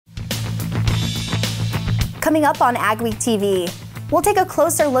Coming up on AGWEEK TV, we'll take a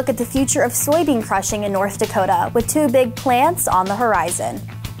closer look at the future of soybean crushing in North Dakota with two big plants on the horizon.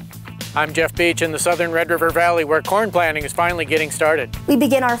 I'm Jeff Beach in the southern Red River Valley, where corn planting is finally getting started. We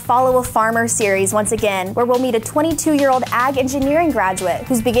begin our Follow a Farmer series once again, where we'll meet a 22-year-old ag engineering graduate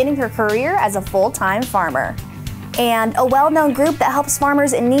who's beginning her career as a full-time farmer. And a well-known group that helps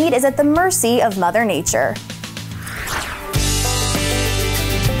farmers in need is at the mercy of Mother Nature.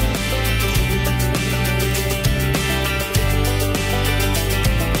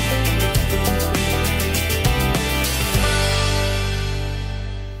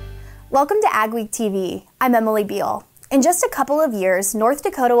 Welcome to AGWEEK TV. I'm Emily Beal. In just a couple of years, North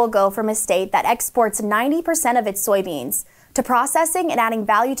Dakota will go from a state that exports 90% of its soybeans to processing and adding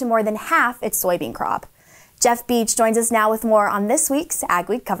value to more than half its soybean crop. Jeff Beach joins us now with more on this week's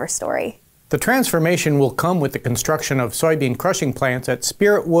AGWEEK cover story. The transformation will come with the construction of soybean crushing plants at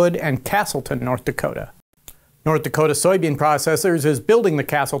Spiritwood and Castleton, North Dakota. North Dakota Soybean Processors is building the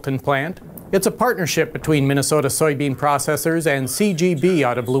Castleton plant. It's a partnership between Minnesota Soybean Processors and CGB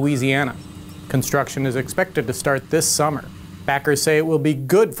out of Louisiana. Construction is expected to start this summer. Backers say it will be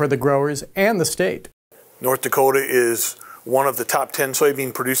good for the growers and the state. North Dakota is one of the top 10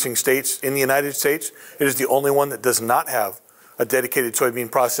 soybean producing states in the United States. It is the only one that does not have a dedicated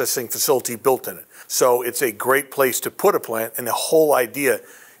soybean processing facility built in it. So it's a great place to put a plant, and the whole idea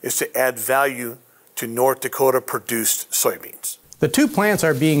is to add value to North Dakota produced soybeans. The two plants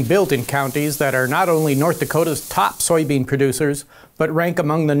are being built in counties that are not only North Dakota's top soybean producers, but rank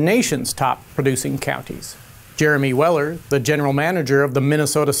among the nation's top producing counties. Jeremy Weller, the general manager of the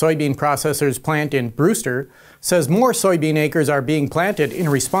Minnesota Soybean Processors plant in Brewster, says more soybean acres are being planted in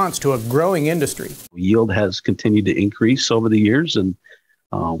response to a growing industry. Yield has continued to increase over the years, and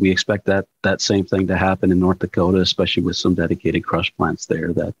we expect that same thing to happen in North Dakota, especially with some dedicated crush plants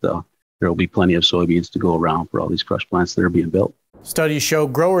there, that there will be plenty of soybeans to go around for all these crush plants that are being built. Studies show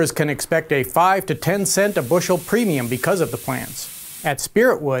growers can expect a 5 to 10 cent a bushel premium because of the plants. At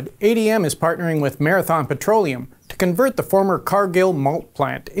Spiritwood, ADM is partnering with Marathon Petroleum to convert the former Cargill malt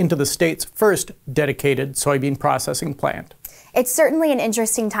plant into the state's first dedicated soybean processing plant. It's certainly an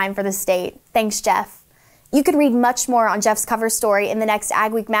interesting time for the state. Thanks, Jeff. You can read much more on Jeff's cover story in the next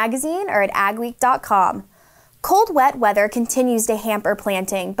AGWEEK magazine or at agweek.com. Cold, wet weather continues to hamper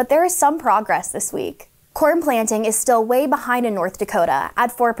planting, but there is some progress this week. Corn planting is still way behind in North Dakota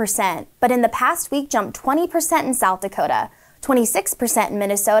at 4%, but in the past week jumped 20% in South Dakota, 26% in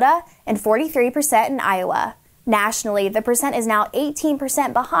Minnesota, and 43% in Iowa. Nationally, the percent is now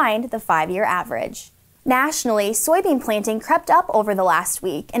 18% behind the 5-year average. Nationally, soybean planting crept up over the last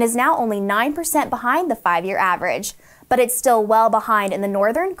week and is now only 9% behind the 5-year average, but it's still well behind in the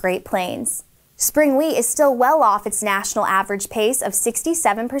northern Great Plains. Spring wheat is still well off its national average pace of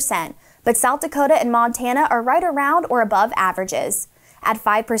 67%, but South Dakota and Montana are right around or above averages. At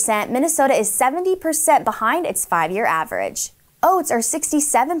 5%, Minnesota is 70% behind its 5-year average. Oats are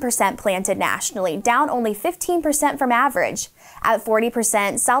 67% planted nationally, down only 15% from average. At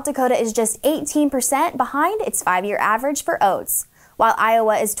 40%, South Dakota is just 18% behind its 5-year average for oats, while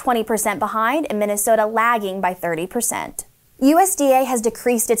Iowa is 20% behind and Minnesota lagging by 30%. USDA has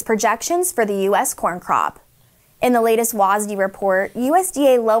decreased its projections for the U.S. corn crop. In the latest WASDE report,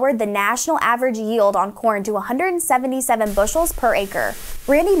 USDA lowered the national average yield on corn to 177 bushels per acre.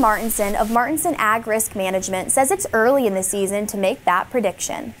 Randy Martinson of Martinson Ag Risk Management says it's early in the season to make that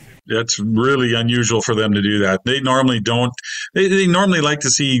prediction. It's really unusual for them to do that. They normally don't. They normally like to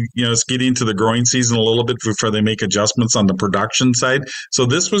see, us get into the growing season a little bit before they make adjustments on the production side. So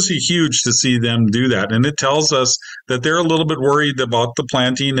this was huge to see them do that. And it tells us that they're a little bit worried about the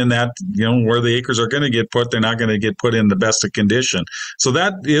planting and that, where the acres are going to get put, they're not going to get put in the best of condition. So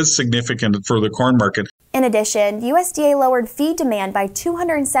that is significant for the corn market. In addition, USDA lowered feed demand by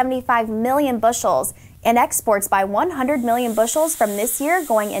 275 million bushels and exports by 100 million bushels from this year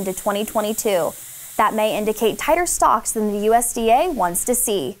going into 2022. That may indicate tighter stocks than the USDA wants to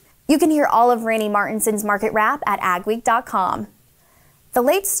see. You can hear all of Randy Martinson's market wrap at agweek.com. The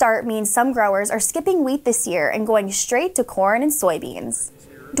late start means some growers are skipping wheat this year and going straight to corn and soybeans.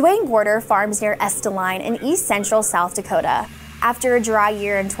 Dwayne Gorder farms near Esteline in east central South Dakota. After a dry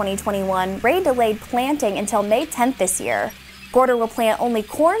year in 2021, Ray delayed planting until May 10th this year. Gorder will plant only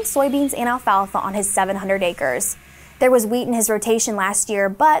corn, soybeans, and alfalfa on his 700 acres. There was wheat in his rotation last year,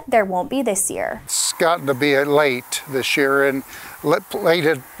 but there won't be this year. It's gotten to be late this year, and late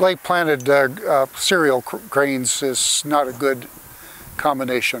planted cereal grains is not a good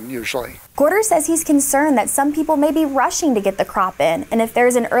combination usually. Gorder says he's concerned that some people may be rushing to get the crop in, and if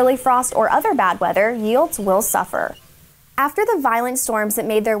there's an early frost or other bad weather, yields will suffer. After the violent storms that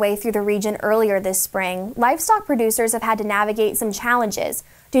made their way through the region earlier this spring, livestock producers have had to navigate some challenges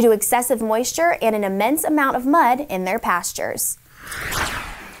due to excessive moisture and an immense amount of mud in their pastures.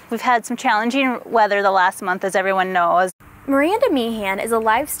 We've had some challenging weather the last month, as everyone knows. Miranda Meehan is a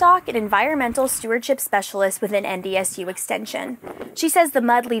livestock and environmental stewardship specialist within NDSU Extension. She says the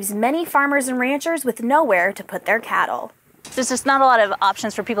mud leaves many farmers and ranchers with nowhere to put their cattle. There's just not a lot of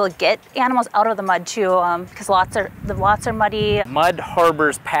options for people to get animals out of the mud too, because the lots are muddy. Mud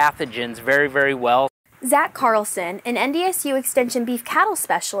harbors pathogens very, very well. Zach Carlson, an NDSU Extension beef cattle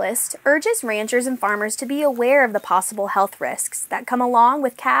specialist, urges ranchers and farmers to be aware of the possible health risks that come along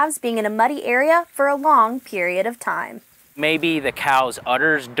with calves being in a muddy area for a long period of time. Maybe the cow's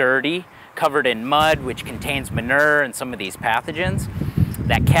udder's dirty, covered in mud, which contains manure and some of these pathogens.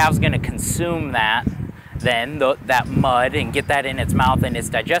 That calf's going to consume that mud and get that in its mouth and its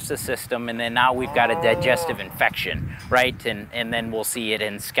digestive system, and then now we've got a digestive infection, right? And then we'll see it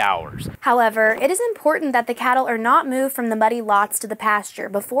in scours. However, it is important that the cattle are not moved from the muddy lots to the pasture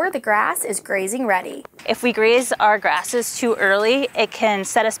before the grass is grazing ready. If we graze our grasses too early, it can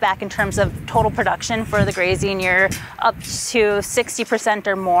set us back in terms of total production for the grazing year, up to 60%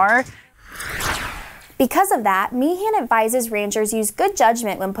 or more. Because of that, Meehan advises ranchers use good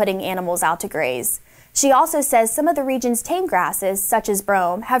judgment when putting animals out to graze. She also says some of the region's tame grasses, such as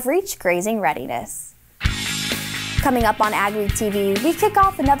brome, have reached grazing readiness. Coming up on AGWEEK TV, we kick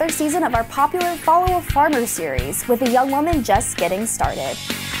off another season of our popular Follow a Farmer series with a young woman just getting started.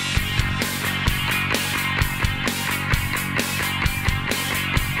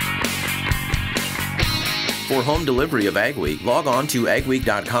 For home delivery of AGWEEK, log on to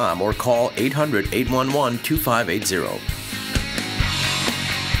agweek.com or call 800-811-2580.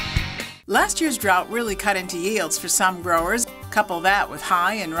 Last year's drought really cut into yields for some growers. Couple that with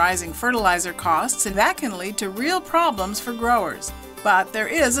high and rising fertilizer costs, and that can lead to real problems for growers. But there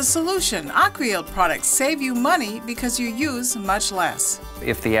is a solution. AGWEEK products save you money because you use much less.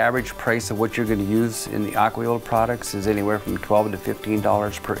 If the average price of what you're going to use in the AGWEEK products is anywhere from $12 to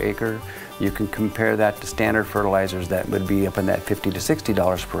 $15 per acre, you can compare that to standard fertilizers that would be up in that $50 to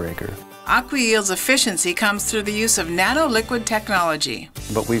 $60 per acre. AGWEEK's efficiency comes through the use of nano-liquid technology.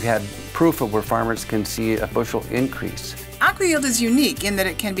 But we've had proof of where farmers can see a bushel increase. AGWEEK is unique in that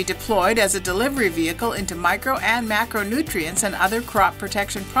it can be deployed as a delivery vehicle into micro and macronutrients and other crop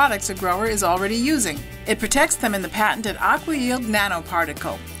protection products a grower is already using. It protects them in the patented AGWEEK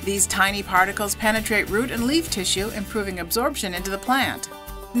nanoparticle. These tiny particles penetrate root and leaf tissue, improving absorption into the plant.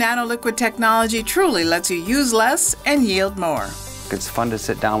 Nano-liquid technology truly lets you use less and yield more. It's fun to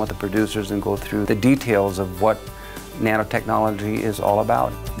sit down with the producers and go through the details of what nanotechnology is all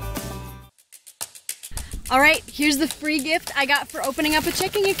about. All right, here's the free gift I got for opening up a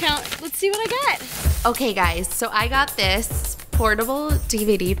checking account. Let's see what I got. Okay guys, so I got this portable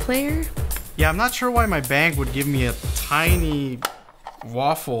DVD player. Yeah, I'm not sure why my bank would give me a tiny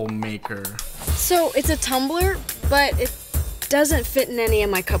waffle maker. So it's a tumbler, but it doesn't fit in any of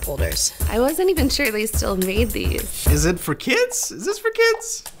my cup holders. I wasn't even sure they still made these. Is it for kids? Is this for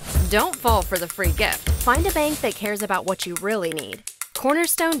kids? Don't fall for the free gift. Find a bank that cares about what you really need.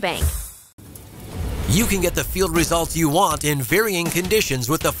 Cornerstone Bank. You can get the field results you want in varying conditions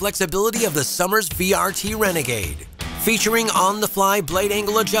with the flexibility of the Summers VRT Renegade. Featuring on-the-fly blade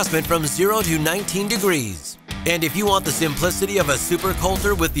angle adjustment from 0 to 19 degrees. And if you want the simplicity of a super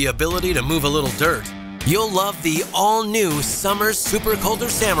coulter with the ability to move a little dirt, you'll love the all-new Summers Super Coulter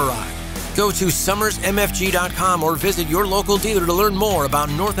Samurai. Go to summersmfg.com or visit your local dealer to learn more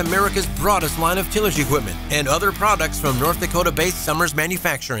about North America's broadest line of tillage equipment and other products from North Dakota-based Summers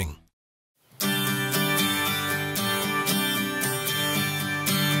Manufacturing.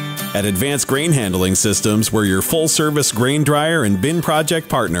 At Advanced Grain Handling Systems, we're your full-service grain dryer and bin project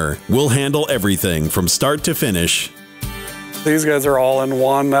partner. We'll handle everything from start to finish. These guys are all in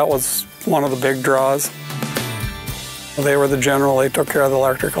one. That was one of the big draws. They were the general. They took care of the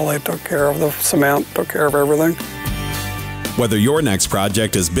electrical. They took care of the cement, took care of everything. Whether your next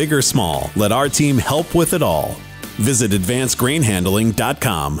project is big or small, let our team help with it all. Visit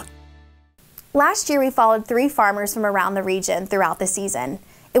advancedgrainhandling.com. Last year, we followed 3 farmers from around the region throughout the season.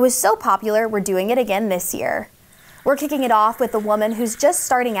 It was so popular, we're doing it again this year. We're kicking it off with a woman who's just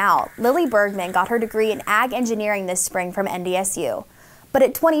starting out. Lily Bergman got her degree in ag engineering this spring from NDSU. But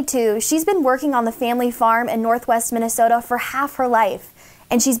at 22, she's been working on the family farm in northwest Minnesota for half her life.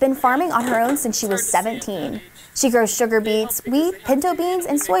 And she's been farming on her own since she was 17. She grows sugar beets, wheat, pinto beans,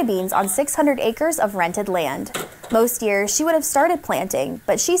 and soybeans on 600 acres of rented land. Most years, she would have started planting,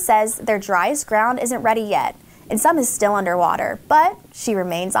 but she says their driest ground isn't ready yet, and some is still underwater, but she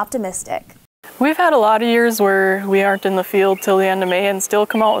remains optimistic. We've had a lot of years where we aren't in the field till the end of May and still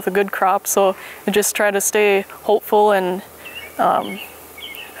come out with a good crop, so we just try to stay hopeful and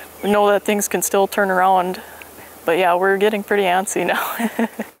know that things can still turn around. But yeah, we're getting pretty antsy now.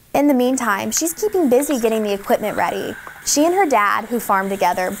 In the meantime, she's keeping busy getting the equipment ready. She and her dad, who farm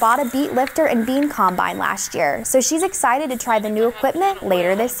together, bought a beet lifter and bean combine last year, so she's excited to try the new equipment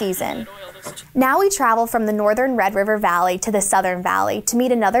later this season. Now we travel from the northern Red River Valley to the southern valley to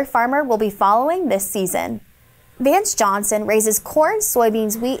meet another farmer we'll be following this season. Vance Johnson raises corn,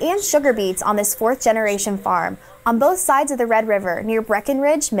 soybeans, wheat, and sugar beets on this fourth-generation farm on both sides of the Red River near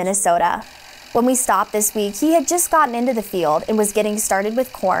Breckenridge, Minnesota. When we stopped this week, he had just gotten into the field and was getting started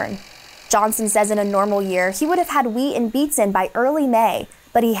with corn. Johnson says in a normal year, he would have had wheat and beets in by early May,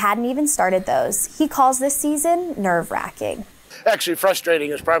 but he hadn't even started those. He calls this season nerve-wracking. Actually,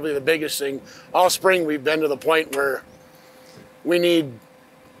 frustrating is probably the biggest thing. All spring, we've been to the point where we need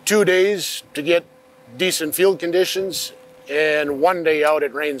 2 days to get decent field conditions, and 1 day out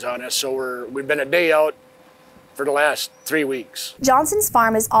it rains on us. So we've been a day out for the last 3 weeks. Johnson's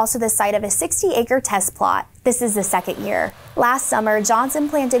farm is also the site of a 60-acre test plot. This is the second year. Last summer, Johnson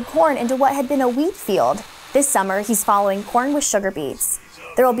planted corn into what had been a wheat field. This summer, he's following corn with sugar beets.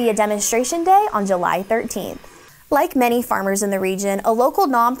 There will be a demonstration day on July 13th. Like many farmers in the region, a local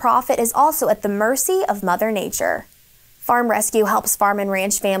nonprofit is also at the mercy of Mother Nature. Farm Rescue helps farm and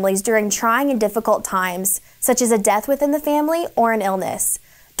ranch families during trying and difficult times, such as a death within the family or an illness.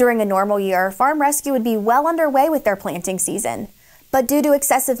 During a normal year, Farm Rescue would be well underway with their planting season. But due to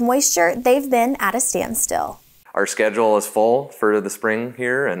excessive moisture, they've been at a standstill. Our schedule is full for the spring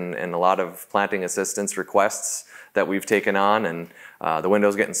here and a lot of planting assistance requests that we've taken on, and the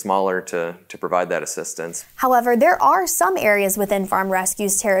window's getting smaller to provide that assistance. However, there are some areas within Farm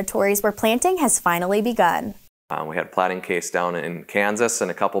Rescue's territories where planting has finally begun. We had a planting case down in Kansas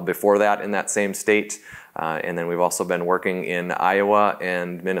and a couple before that in that same state. And then we've also been working in Iowa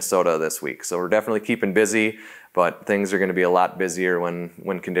and Minnesota this week. So we're definitely keeping busy, but things are going to be a lot busier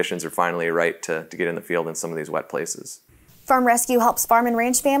when conditions are finally right to get in the field in some of these wet places. Farm Rescue helps farm and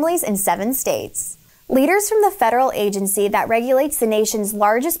ranch families in 7 states. Leaders from the federal agency that regulates the nation's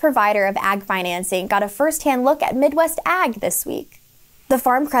largest provider of ag financing got a first-hand look at Midwest Ag this week. The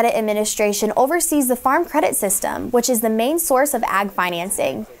Farm Credit Administration oversees the farm credit system, which is the main source of ag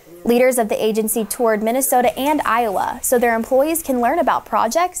financing. Leaders of the agency toured Minnesota and Iowa so their employees can learn about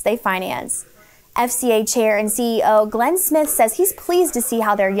projects they finance. FCA Chair and CEO Glenn Smith says he's pleased to see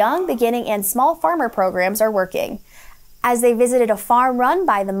how their young, beginning, and small farmer programs are working, as they visited a farm run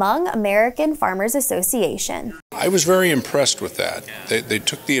by the Hmong American Farmers Association. I was very impressed with that. They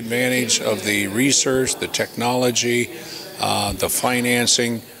took the advantage of the research, the technology, the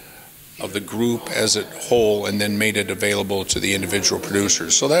financing of the group as a whole, and then made it available to the individual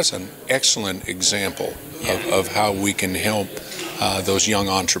producers. So that's an excellent example of how we can help those young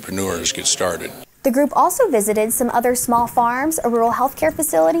entrepreneurs get started. The group also visited some other small farms, a rural healthcare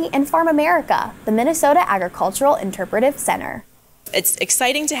facility, and Farm America, the Minnesota Agricultural Interpretive Center. It's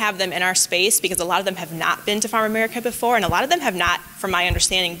exciting to have them in our space because a lot of them have not been to Farm America before, and a lot of them have not, from my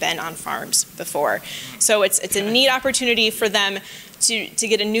understanding, been on farms before. So it's a neat opportunity for them to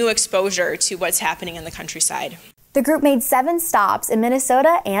get a new exposure to what's happening in the countryside. The group made 7 stops in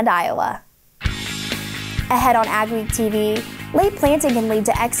Minnesota and Iowa. Ahead on AgWeek TV, late planting can lead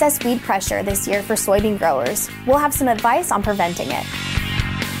to excess weed pressure this year for soybean growers. We'll have some advice on preventing it.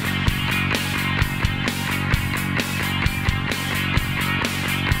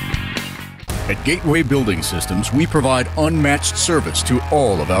 At Gateway Building Systems, we provide unmatched service to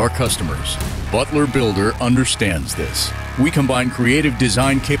all of our customers. Butler Builder understands this. We combine creative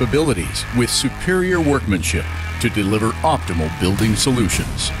design capabilities with superior workmanship to deliver optimal building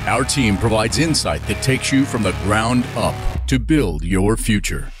solutions. Our team provides insight that takes you from the ground up to build your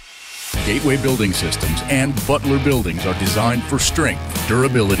future. Gateway Building Systems and Butler Buildings are designed for strength,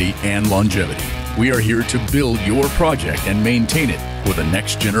 durability, and longevity. We are here to build your project and maintain it for the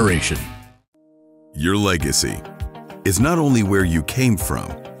next generation. Your legacy is not only where you came from,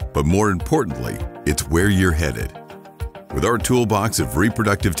 but more importantly, it's where you're headed. With our toolbox of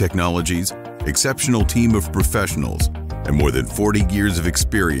reproductive technologies, exceptional team of professionals, and more than 40 years of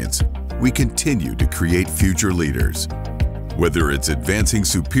experience, we continue to create future leaders. Whether it's advancing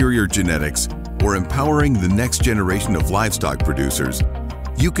superior genetics or empowering the next generation of livestock producers,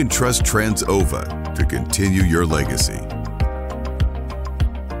 you can trust Transova to continue your legacy.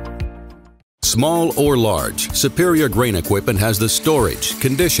 Small or large, Superior Grain Equipment has the storage,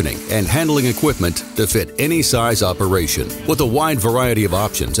 conditioning, and handling equipment to fit any size operation with a wide variety of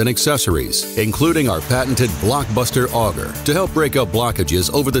options and accessories, including our patented Blockbuster auger to help break up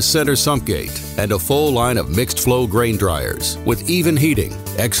blockages over the center sump gate, and a full line of mixed flow grain dryers with even heating,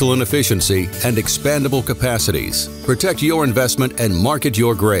 excellent efficiency, and expandable capacities. Protect your investment and market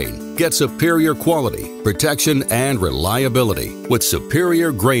your grain. Get superior quality, protection, and reliability with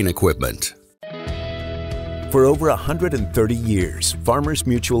Superior Grain Equipment. For over 130 years, Farmers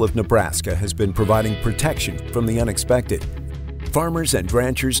Mutual of Nebraska has been providing protection from the unexpected. Farmers and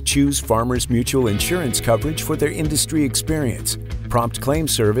ranchers choose Farmers Mutual insurance coverage for their industry experience, prompt claim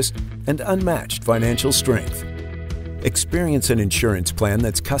service, and unmatched financial strength. Experience an insurance plan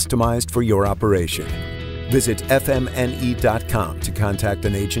that's customized for your operation. Visit fmne.com to contact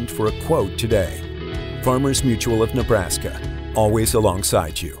an agent for a quote today. Farmers Mutual of Nebraska, always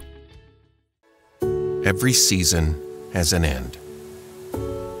alongside you. Every season has an end.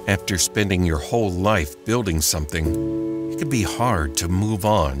 After spending your whole life building something, it can be hard to move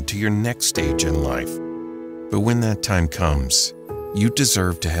on to your next stage in life. But when that time comes, you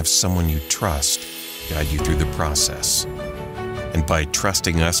deserve to have someone you trust guide you through the process. And by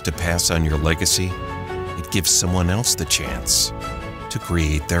trusting us to pass on your legacy, it gives someone else the chance to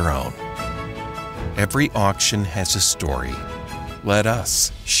create their own. Every auction has a story. Let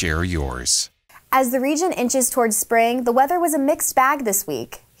us share yours. As the region inches towards spring, the weather was a mixed bag this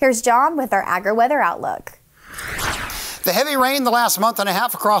week. Here's John with our agri-weather outlook. The heavy rain the last month and a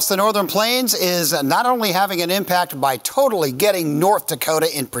half across the northern plains is not only having an impact by totally getting North Dakota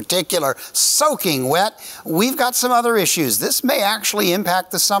in particular soaking wet, we've got some other issues. This may actually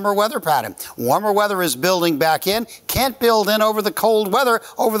impact the summer weather pattern. Warmer weather is building back in, can't build in over the cold weather,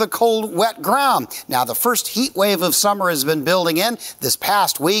 over the cold, wet ground. Now, the first heat wave of summer has been building in this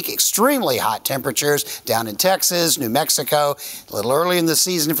past week. Extremely hot temperatures down in Texas, New Mexico, a little early in the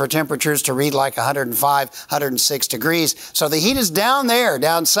season for temperatures to read like 105, 106 degrees. So the heat is down there,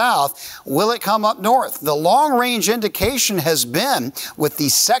 down south. Will it come up north? The long-range indication has been with the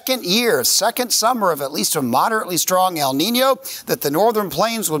second summer of at least a moderately strong El Nino, that the northern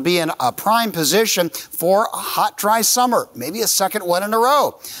plains would be in a prime position for a hot, dry summer, maybe a second one in a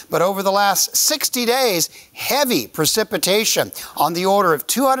row. But over the last 60 days, heavy precipitation on the order of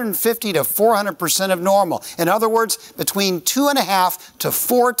 250 to 400% of normal. In other words, between 2.5 to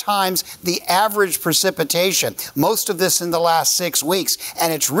 4 times the average precipitation. Most of this in the last 6 weeks,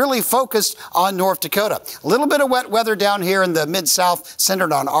 and it's really focused on North Dakota. A little bit of wet weather down here in the mid-south,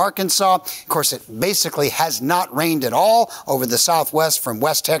 centered on Arkansas. Of course, it basically has not rained at all over the southwest from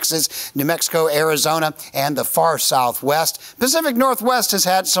West Texas, New Mexico, Arizona, and the far southwest. Pacific Northwest has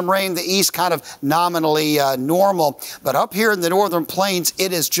had some rain. The east kind of nominally normal, but up here in the northern plains,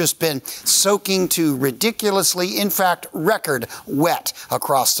 it has just been soaking to ridiculously, in fact, record wet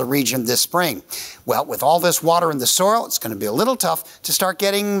across the region this spring. Well, with all this water in the soil, it's going to be a little tough to start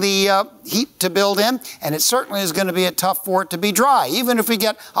getting the heat to build in, and it certainly is going to be tough for it to be dry, even if we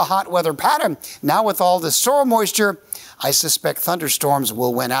get a hot weather pattern. Now with all this soil moisture, I suspect thunderstorms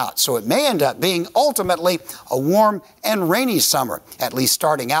will win out. So it may end up being ultimately a warm and rainy summer, at least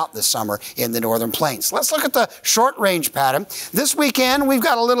starting out this summer in the northern plains. Let's look at the short range pattern. This weekend, we've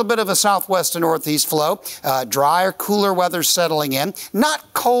got a little bit of a southwest to northeast flow, drier, cooler weather settling in,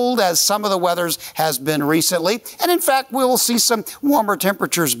 not cold as some of the weathers has been recently. And in fact, we will see some warmer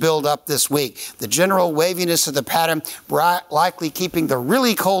temperatures build up this week. The general waviness of the pattern likely keeping the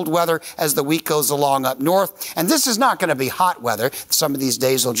really cold weather as the week goes along up north. And this is not going to be hot weather. Some of these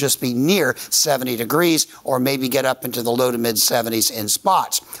days will just be near 70 degrees or maybe get up into the low to mid 70s in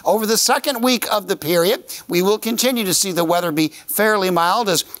spots. Over the second week of the period, we will continue to see the weather be fairly mild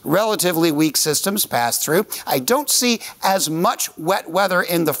as relatively weak systems pass through. I don't see as much wet weather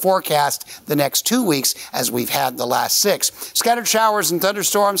in the forecast the next 2 weeks as we've had the last 6. Scattered showers and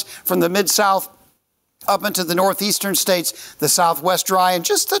thunderstorms from the mid-south up into the northeastern states, the southwest dry, and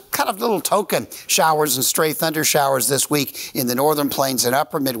just the kind of little token showers and stray thunder showers this week in the northern plains and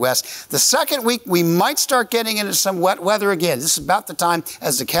upper Midwest. The second week, we might start getting into some wet weather again. This is about the time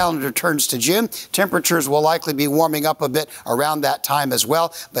as the calendar turns to June. Temperatures will likely be warming up a bit around that time as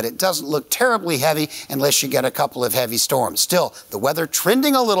well, but it doesn't look terribly heavy unless you get a couple of heavy storms. Still, the weather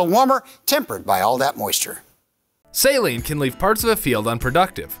trending a little warmer, tempered by all that moisture. Saline can leave parts of a field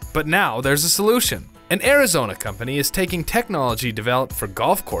unproductive, but now there's a solution. An Arizona company is taking technology developed for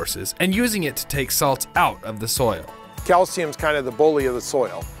golf courses and using it to take salts out of the soil. Calcium's kind of the bully of the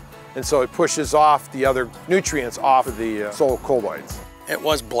soil, and so it pushes off the other nutrients off of the soil colloids. It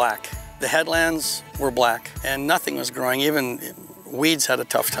was black. The headlands were black, and nothing was growing. Even weeds had a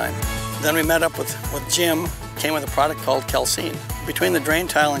tough time. Then we met up with Jim, came with a product called calcine. Between the drain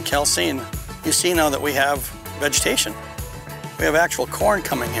tile and calcine, you see now that we have vegetation. We have actual corn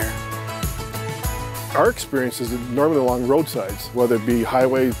coming here. Our experience is normally along roadsides, whether it be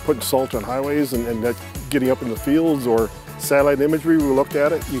highways, putting salt on highways and that getting up in the fields, or satellite imagery, we looked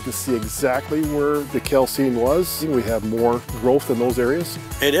at it. You can see exactly where the calcine was. We have more growth in those areas.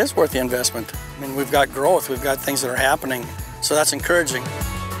 It is worth the investment. I mean, we've got growth, we've got things that are happening, so that's encouraging.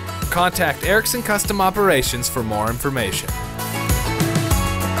 Contact Erickson Custom Operations for more information.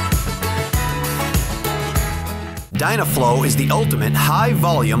 Dynaflow is the ultimate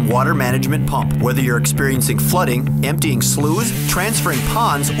high-volume water management pump. Whether you're experiencing flooding, emptying sloughs, transferring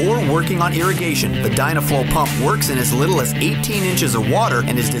ponds, or working on irrigation, the Dynaflow pump works in as little as 18 inches of water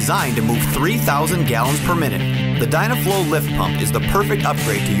and is designed to move 3,000 gallons per minute. The Dynaflow lift pump is the perfect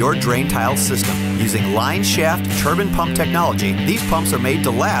upgrade to your drain tile system. Using line shaft turbine pump technology, these pumps are made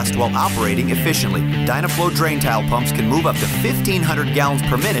to last while operating efficiently. Dynaflow drain tile pumps can move up to 1,500 gallons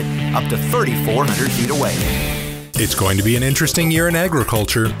per minute, up to 3,400 feet away. It's going to be an interesting year in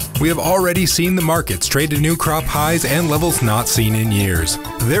agriculture. We have already seen the markets trade to new crop highs and levels not seen in years.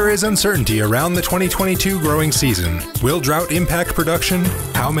 There is uncertainty around the 2022 growing season. Will drought impact production?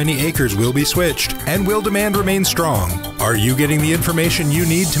 How many acres will be switched? And will demand remain strong? Are you getting the information you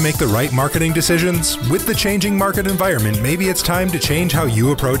need to make the right marketing decisions? With the changing market environment, maybe it's time to change how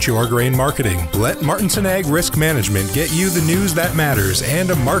you approach your grain marketing. Let Martinson Ag Risk Management get you the news that matters and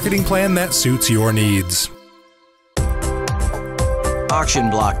a marketing plan that suits your needs.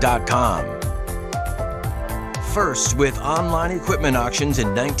 AuctionBlock.com. First with online equipment auctions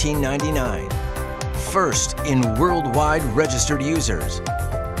in 1999. First in worldwide registered users.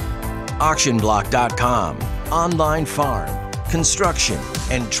 AuctionBlock.com. Online farm, construction,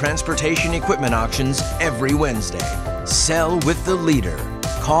 and transportation equipment auctions every Wednesday. Sell with the leader.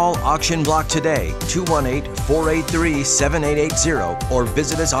 Call Auction Block today, 218-483-7880, or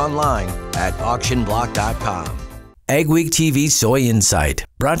visit us online at AuctionBlock.com. AgWeek TV Soy Insight,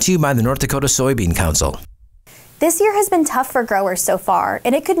 brought to you by the North Dakota Soybean Council. This year has been tough for growers so far,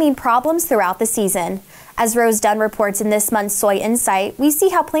 and it could mean problems throughout the season. As Rose Dunn reports in this month's Soy Insight, we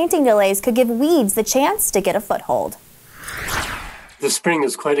see how planting delays could give weeds the chance to get a foothold. The spring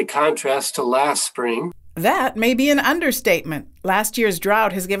is quite a contrast to last spring. That may be an understatement. Last year's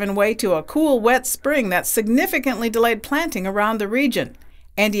drought has given way to a cool, wet spring that significantly delayed planting around the region.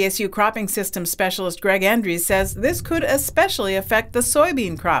 NDSU Cropping Systems Specialist Greg Andrews says this could especially affect the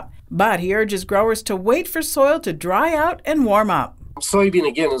soybean crop, but he urges growers to wait for soil to dry out and warm up. Soybean,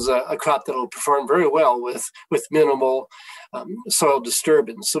 again, is a crop that will perform very well with minimal soil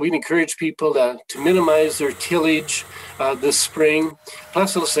disturbance. So we'd encourage people to minimize their tillage this spring.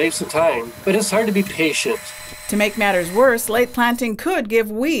 Plus, it'll save some time, but it's hard to be patient. To make matters worse, late planting could give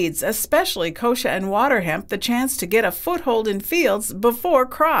weeds, especially kochia and water hemp, the chance to get a foothold in fields before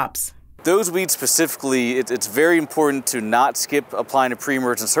crops. Those weeds specifically, it's very important to not skip applying a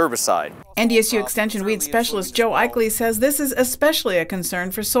pre-emergence herbicide. NDSU Extension Weed Specialist Joe Eichley says this is especially a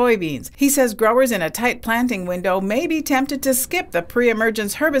concern for soybeans. He says growers in a tight planting window may be tempted to skip the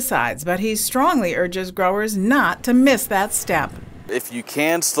pre-emergence herbicides, but he strongly urges growers not to miss that step. If you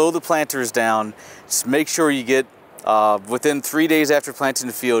can slow the planters down, just make sure you get within 3 days after planting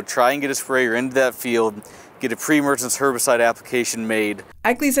the field, try and get a sprayer into that field, get a pre-emergence herbicide application made.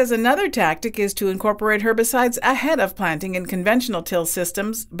 Eichley says another tactic is to incorporate herbicides ahead of planting in conventional till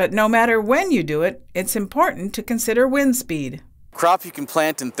systems, but no matter when you do it, it's important to consider wind speed. Crop you can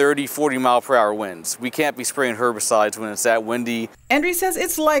plant in 30, 40 mile per hour winds. We can't be spraying herbicides when it's that windy. Andrews says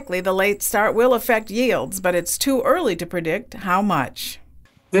it's likely the late start will affect yields, but it's too early to predict how much.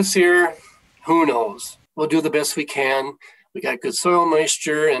 This year, who knows? We'll do the best we can. We got good soil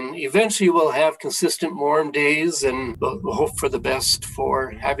moisture, and eventually we'll have consistent warm days, and we'll hope for the best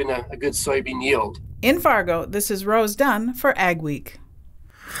for having a good soybean yield. In Fargo, this is Rose Dunn for AgWeek.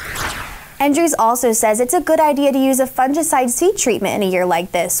 Andrews also says it's a good idea to use a fungicide seed treatment in a year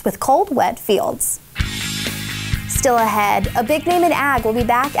like this with cold, wet fields. Still ahead, a big name in ag will be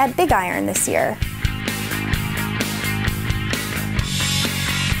back at Big Iron this year.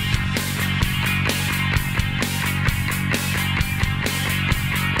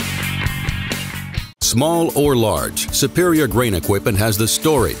 Small or large, Superior Grain Equipment has the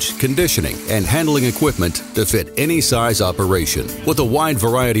storage, conditioning, and handling equipment to fit any size operation with a wide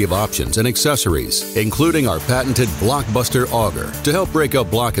variety of options and accessories, including our patented Blockbuster auger to help break up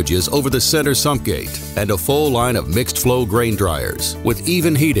blockages over the center sump gate, and a full line of mixed flow grain dryers with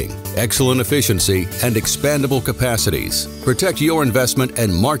even heating, excellent efficiency, and expandable capacities. Protect your investment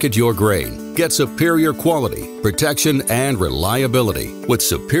and market your grain. Get superior quality, protection, and reliability with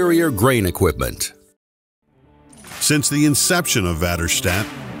Superior Grain Equipment. Since the inception of Vatterstadt,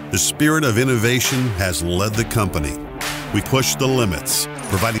 the spirit of innovation has led the company. We push the limits,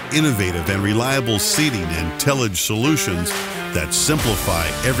 providing innovative and reliable seeding and tillage solutions that simplify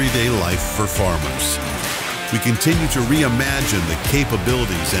everyday life for farmers. We continue to reimagine the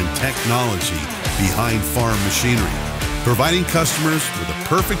capabilities and technology behind farm machinery, providing customers with a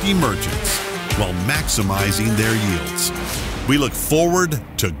perfect emergence while maximizing their yields. We look forward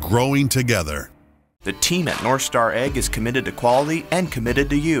to growing together. The team at North Star Ag is committed to quality and committed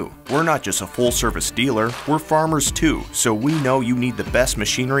to you. We're not just a full-service dealer, we're farmers too, so we know you need the best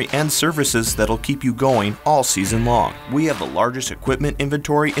machinery and services that'll keep you going all season long. We have the largest equipment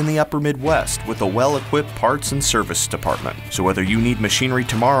inventory in the upper Midwest with a well-equipped parts and service department. So whether you need machinery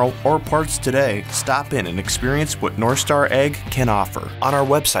tomorrow or parts today, stop in and experience what North Star Ag can offer on our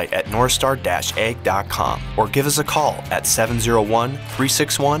website at northstar-ag.com or give us a call at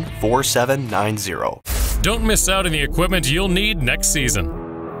 701-361-4790. Don't miss out on the equipment you'll need next season.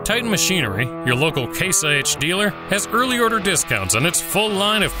 Titan Machinery, your local Case IH dealer, has early order discounts on its full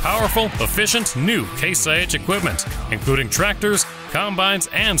line of powerful, efficient, new Case IH equipment, including tractors, combines,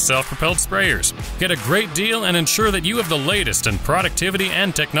 and self-propelled sprayers. Get a great deal and ensure that you have the latest in productivity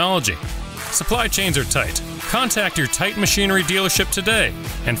and technology. Supply chains are tight. Contact your Titan Machinery dealership today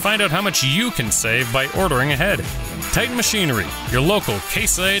and find out how much you can save by ordering ahead. Titan Machinery, your local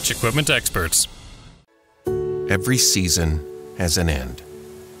Case IH equipment experts. Every season has an end.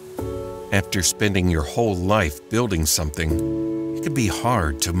 After spending your whole life building something, it can be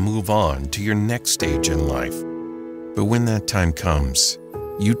hard to move on to your next stage in life. But when that time comes,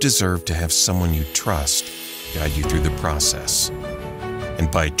 you deserve to have someone you trust guide you through the process.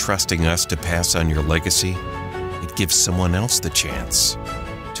 And by trusting us to pass on your legacy, it gives someone else the chance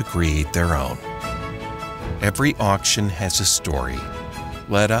to create their own. Every auction has a story.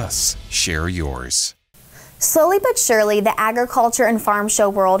 Let us share yours. Slowly but surely, the agriculture and farm show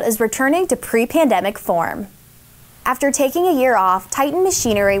world is returning to pre-pandemic form. After taking a year off, Titan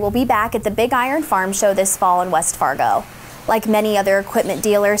Machinery will be back at the Big Iron Farm Show this fall in West Fargo. Like many other equipment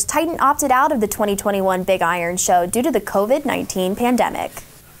dealers, Titan opted out of the 2021 Big Iron Show due to the COVID-19 pandemic.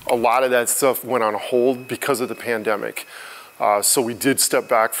 A lot of that stuff went on hold because of the pandemic. So we did step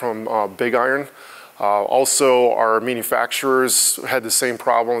back from Big Iron. Also, our manufacturers had the same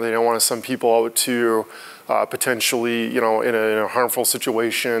problem. They didn't want to send people out to potentially, in a harmful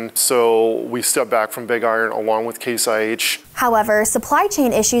situation. So we stepped back from Big Iron along with Case IH. However, supply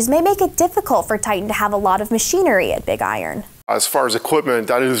chain issues may make it difficult for Titan to have a lot of machinery at Big Iron. As far as equipment,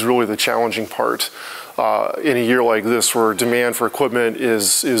 that is really the challenging part. In a year like this where demand for equipment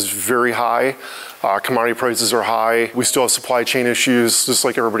is very high, commodity prices are high, we still have supply chain issues just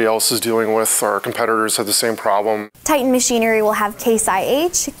like everybody else is dealing with. Our competitors have the same problem. Titan Machinery will have Case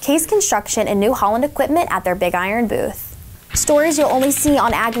IH, Case Construction, and New Holland equipment at their Big Iron booth. Stories you'll only see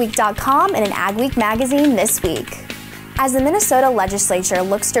on AGWEEK.com and in AGWEEK magazine this week. As the Minnesota legislature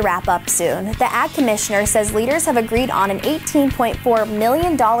looks to wrap up soon, the Ag Commissioner says leaders have agreed on an $18.4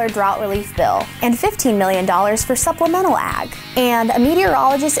 million drought relief bill and $15 million for supplemental ag. And a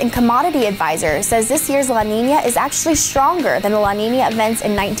meteorologist and commodity advisor says this year's La Nina is actually stronger than the La Nina events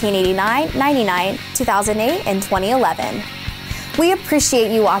in 1989, 99, 2008, and 2011. We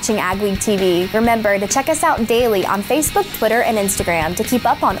appreciate you watching AgWeek TV. Remember to check us out daily on Facebook, Twitter, and Instagram to keep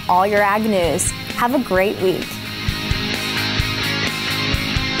up on all your ag news. Have a great week.